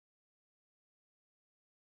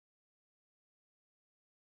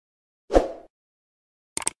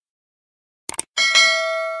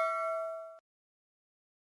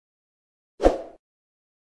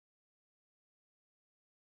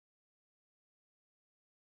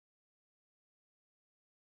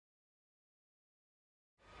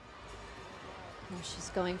She's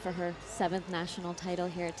going for her 7th national title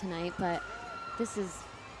here tonight, but this is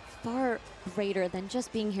far greater than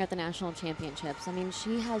just being here at the national championships. I mean,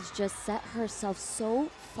 she has just set herself so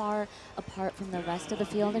far apart from the rest of the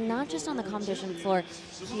field, and not just on the competition floor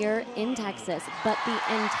here in Texas, but the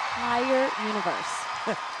entire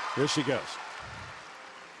universe. Here she goes.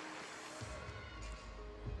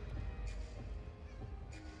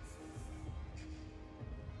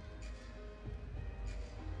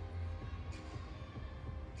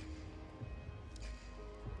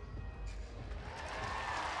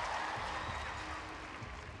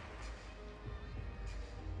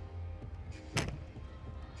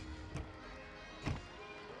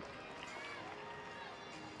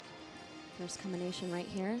 First combination right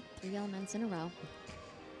here, 3 elements in a row.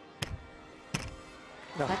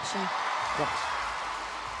 No. Perfection. Yes.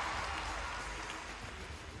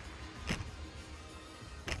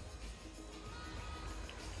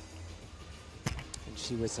 And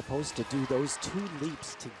she was supposed to do those 2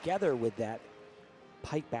 leaps together with that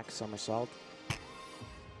pike back somersault.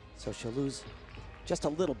 So she'll lose just a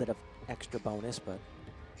little bit of extra bonus, but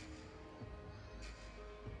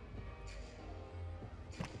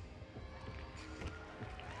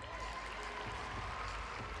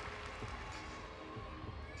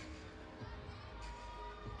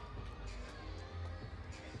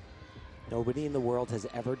nobody in the world has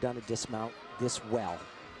ever done a dismount this well.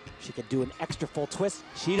 She could do an extra full twist.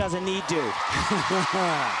 She doesn't need to.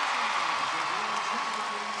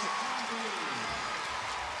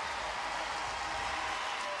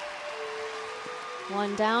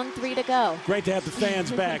 One down, 3 to go. Great to have the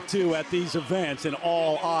fans back, too, at these events, and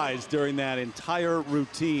all eyes during that entire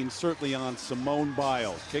routine, certainly on Simone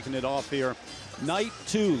Biles. Kicking it off here. Night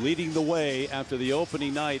 2 leading the way after the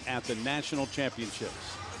opening night at the National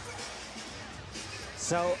Championships.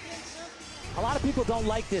 So, a lot of people don't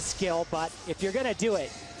like this skill, but if you're gonna do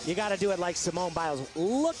it, you gotta do it like Simone Biles.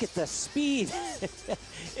 Look at the speed.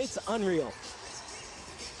 It's unreal.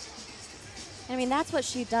 I mean, that's what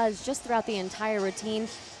she does just throughout the entire routine.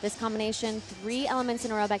 This combination, 3 elements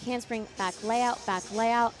in a row, back handspring, back layout, back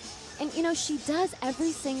layout. And you know, she does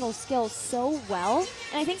every single skill so well.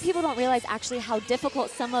 And I think people don't realize actually how difficult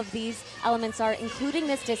some of these elements are, including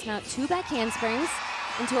this dismount, 2 back handsprings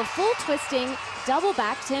into a full twisting, double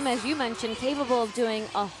back. Tim, as you mentioned, capable of doing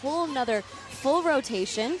a whole nother full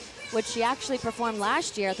rotation, which she actually performed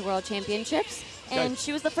last year at the World Championships. And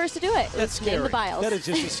she was the first to do it. That's scary. Named the Biles. That is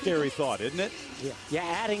just a scary thought, isn't it? Yeah,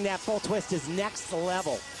 adding that full twist is next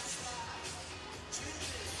level.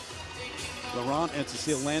 Laurent and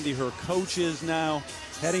Cecile Landy, her coaches now,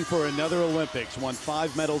 heading for another Olympics. Won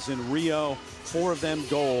 5 medals in Rio, 4 of them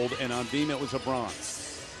gold, and on beam it was a bronze.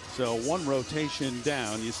 So 1 rotation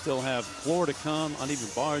down. You still have floor to come, uneven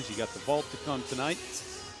bars. You got the vault to come tonight.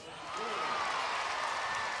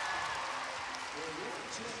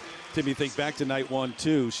 Tim, you think back to night 1,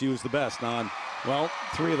 2, she was the best on, well,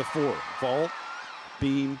 3 of the 4, vault,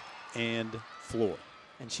 beam, and floor.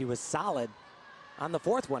 And she was solid on the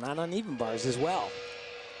 4th one, on uneven bars as well.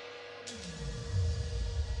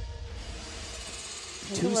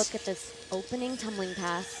 Take a look at this opening tumbling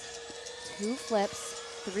pass. 2 flips,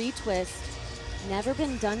 3 twists. Never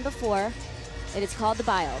been done before. It is called the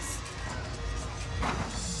Biles.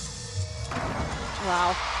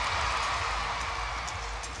 Wow.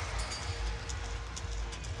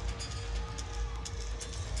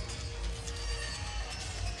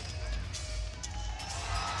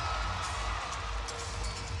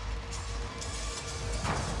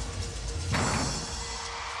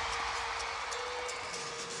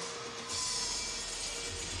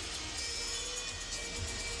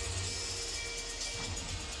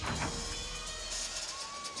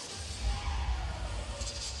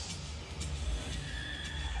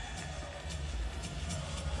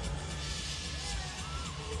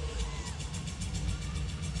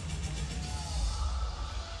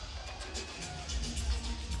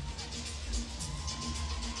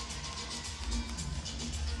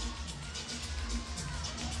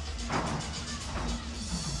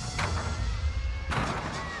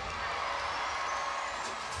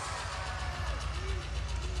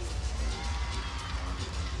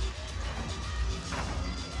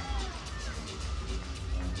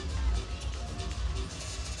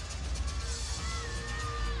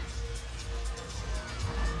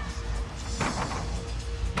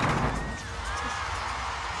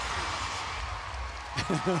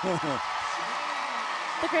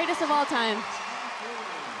 The greatest of all time.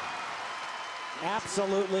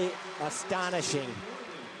 Absolutely astonishing.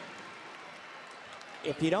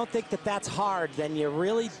 if you don't think that that's hard, then you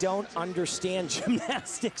really don't understand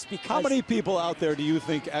gymnastics. Because how many people out there do you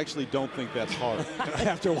think actually don't think that's hard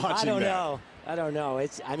after watching that? I don't know. I don't know.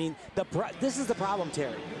 I mean, this is the problem,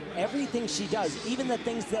 Terry. Everything she does, even the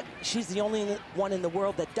things that she's the only one in the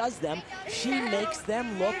world that does them, she makes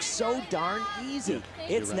them look so darn easy.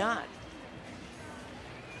 It's right. not.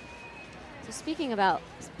 So speaking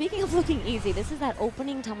of looking easy, this is that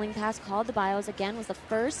opening tumbling pass called the Biles. Again, was the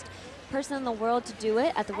first person in the world to do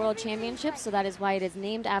it at the World Championships, so that is why it is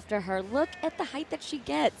named after her. Look at the height that she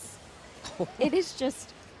gets. It is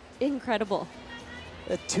just incredible.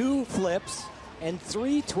 2 flips and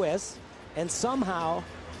 3 twists, and somehow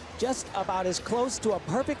just about as close to a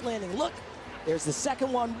perfect landing. Look, there's the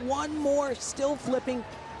second one. One more, still flipping.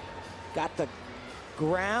 Got the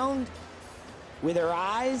ground with her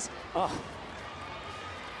eyes. Oh.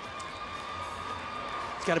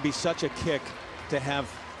 It's got to be such a kick to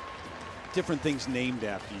have different things named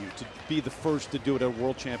after you, to be the first to do it at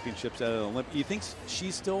World Championships at an Olympic. You think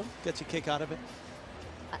she still gets a kick out of it?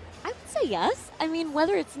 I would say yes. I mean,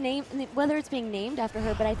 whether it's being named after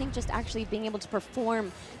her, but I think just actually being able to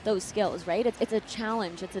perform those skills, right? It's a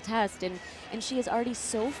challenge, it's a test, and she is already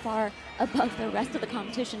so far above the rest of the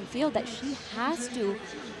competition field that she has to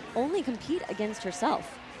only compete against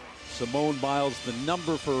herself. Simone Biles, the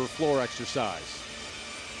number for floor exercise.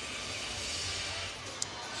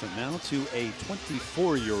 So now to a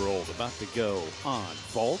 24-year-old about to go on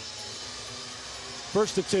vault.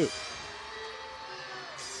 First of 2.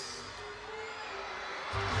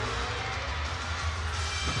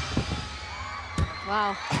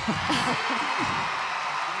 Wow.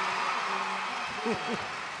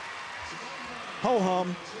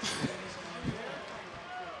 Ho-hum.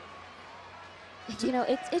 You know,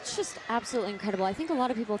 it's just absolutely incredible. I think a lot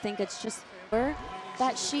of people think it's just her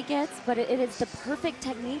that she gets, but it is the perfect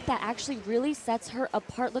technique that actually really sets her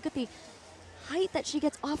apart. Look at the height that she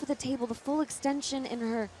gets off of the table, the full extension in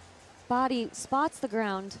her body, spots the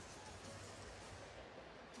ground.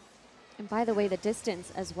 And by the way, the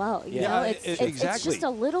distance as well. You know, exactly. It's just a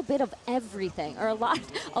little bit of everything, or a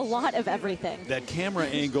lot of everything. That camera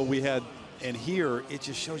angle we had, and here, it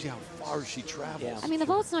just shows you how far she travels. Yeah. I mean, the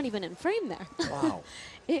vault's not even in frame there. Wow.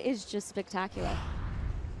 It is just spectacular.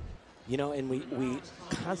 You know, and we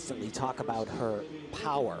constantly talk about her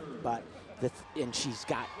power, but and she's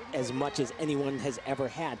got as much as anyone has ever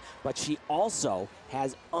had, but she also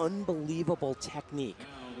has unbelievable technique.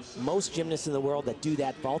 Most gymnasts in the world that do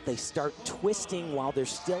that vault, they start twisting while they're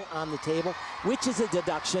still on the table, which is a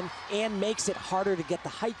deduction and makes it harder to get the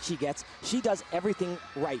height she gets. She does everything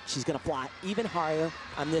right. She's going to fly even higher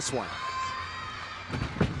on this one.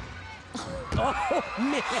 Oh,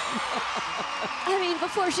 man. I mean,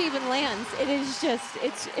 before she even lands, it is just,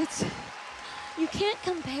 it's, you can't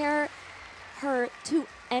compare her to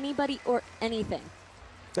anybody or anything.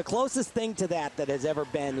 The closest thing to that has ever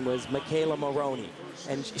been was Michaela Maroney.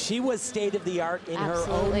 And she was state-of-the-art in her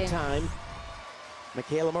own time.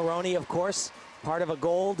 Michaela Maroney, of course, part of a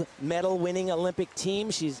gold medal-winning Olympic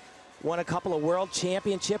team. She's won a couple of world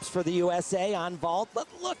championships for the USA on vault. But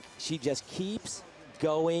look, she just keeps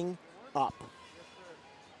going up.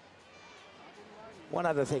 One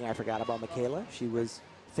other thing I forgot about Michaela, she was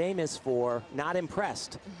famous for not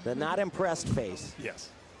impressed, the not impressed face.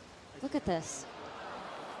 Yes. Look at this.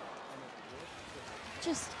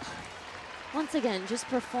 Just, once again, just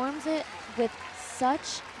performs it with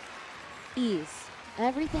such ease.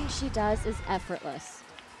 Everything she does is effortless.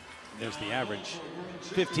 There's the average,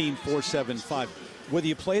 15.475. Whether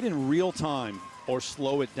you play it in real time or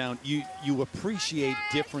slow it down, you appreciate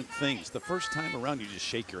different things. The first time around, you just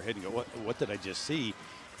shake your head and go, what did I just see?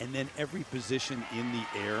 And then every position in the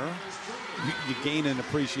air, you gain an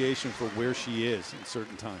appreciation for where she is in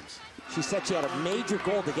certain times. She said she had a major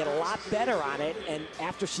goal to get a lot better on it, and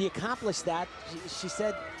after she accomplished that, she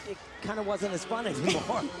said it kind of wasn't as fun anymore.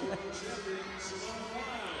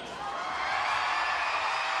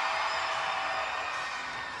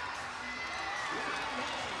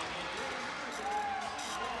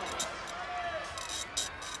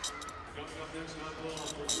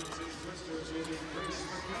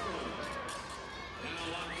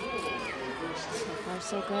 So far,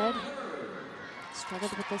 so good.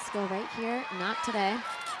 Struggled with this skill right here. Not today.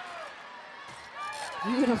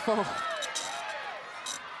 Beautiful.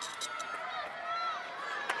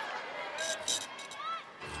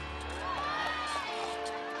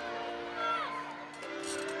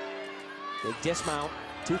 Big dismount.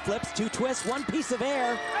 2 flips, 2 twists, 1 piece of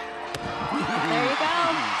air. There you go.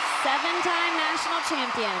 7-time national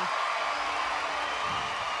champion.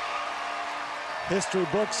 History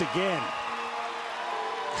books again.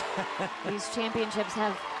 These championships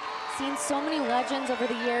have seen so many legends over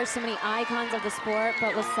the years, so many icons of the sport,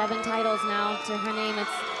 but with 7 titles now to her name, it's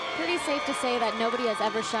pretty safe to say that nobody has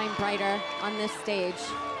ever shined brighter on this stage.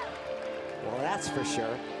 Well, that's for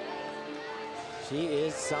sure. She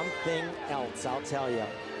is something else, I'll tell you.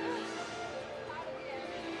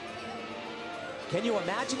 Can you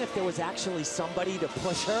imagine if there was actually somebody to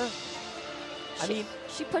push her? I mean,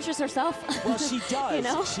 she pushes herself. Well, she does. You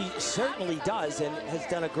know? She certainly does, and has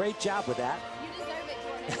done a great job with that.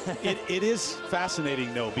 It is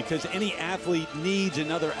fascinating, though, because any athlete needs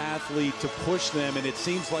another athlete to push them, and it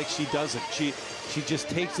seems like she doesn't. She just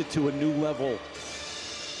takes it to a new level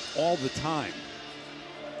all the time.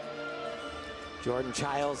 Jordan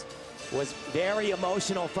Chiles was very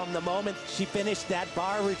emotional from the moment she finished that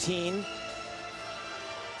bar routine.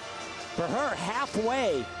 For her,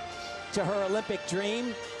 halfway to her Olympic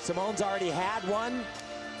dream. Simone's already had one.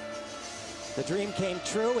 The dream came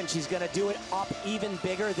true, and she's going to do it up even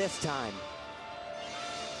bigger this time.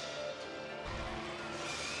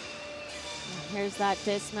 Here's that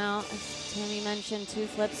dismount. As Tammy mentioned, 2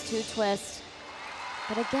 flips, 2 twists.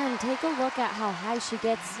 But again, take a look at how high she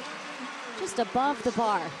gets just above the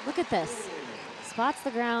bar. Look at this. Spots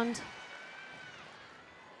the ground.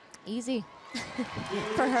 Easy.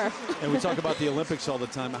 For her. And we talk about the Olympics all the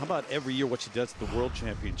time. How about every year what she does at the World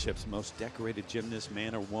Championships? Most decorated gymnast,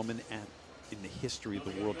 man or woman, in the history of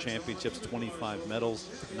the World Championships. 25 medals,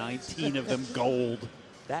 19 of them gold.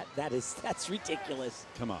 That's ridiculous.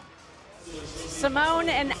 Come on. Simone,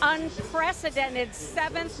 an unprecedented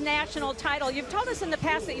 7th national title. You've told us in the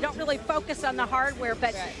past that you don't really focus on the hardware,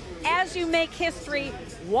 but as you make history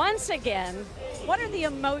once again, what are the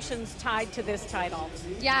emotions tied to this title?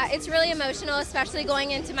 Yeah, it's really emotional, especially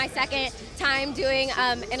going into my 2nd time doing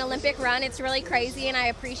an Olympic run. It's really crazy, and I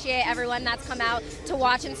appreciate everyone that's come out to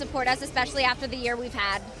watch and support us, especially after the year we've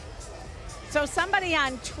had. So somebody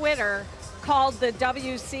on Twitter called the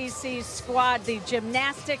WCC squad the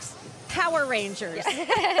Gymnastics Power Rangers.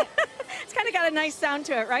 It's kind of got a nice sound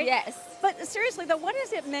to it, right? Yes. But seriously, though, what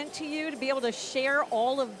has it meant to you to be able to share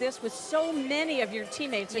all of this with so many of your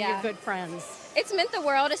teammates and your good friends? It's meant the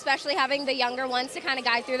world, especially having the younger ones to kind of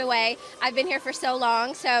guide through the way. I've been here for so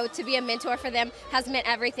long, so to be a mentor for them has meant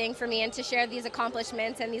everything for me, and to share these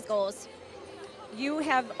accomplishments and these goals. You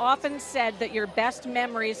have often said that your best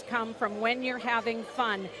memories come from when you're having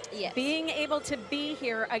fun. Yes. Being able to be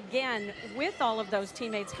here again with all of those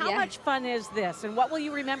teammates, how much fun is this? And what will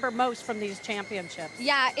you remember most from these championships?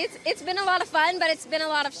 Yeah, it's been a lot of fun, but it's been a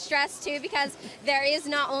lot of stress too, because there is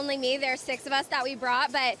not only me, there are 6 of us that we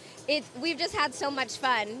brought, but we've just had so much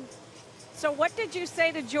fun. So what did you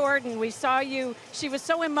say to Jordan? We saw you, she was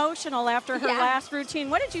so emotional after her last routine.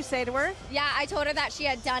 What did you say to her? Yeah, I told her that she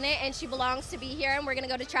had done it and she belongs to be here, and we're going to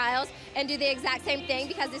go to trials and do the exact same thing,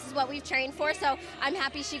 because this is what we've trained for. So I'm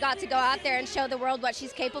happy she got to go out there and show the world what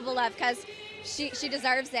she's capable of, because she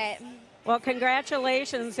deserves it. Well,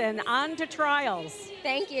 congratulations, and on to trials.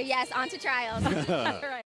 Thank you. Yes, on to trials. All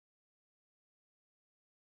right.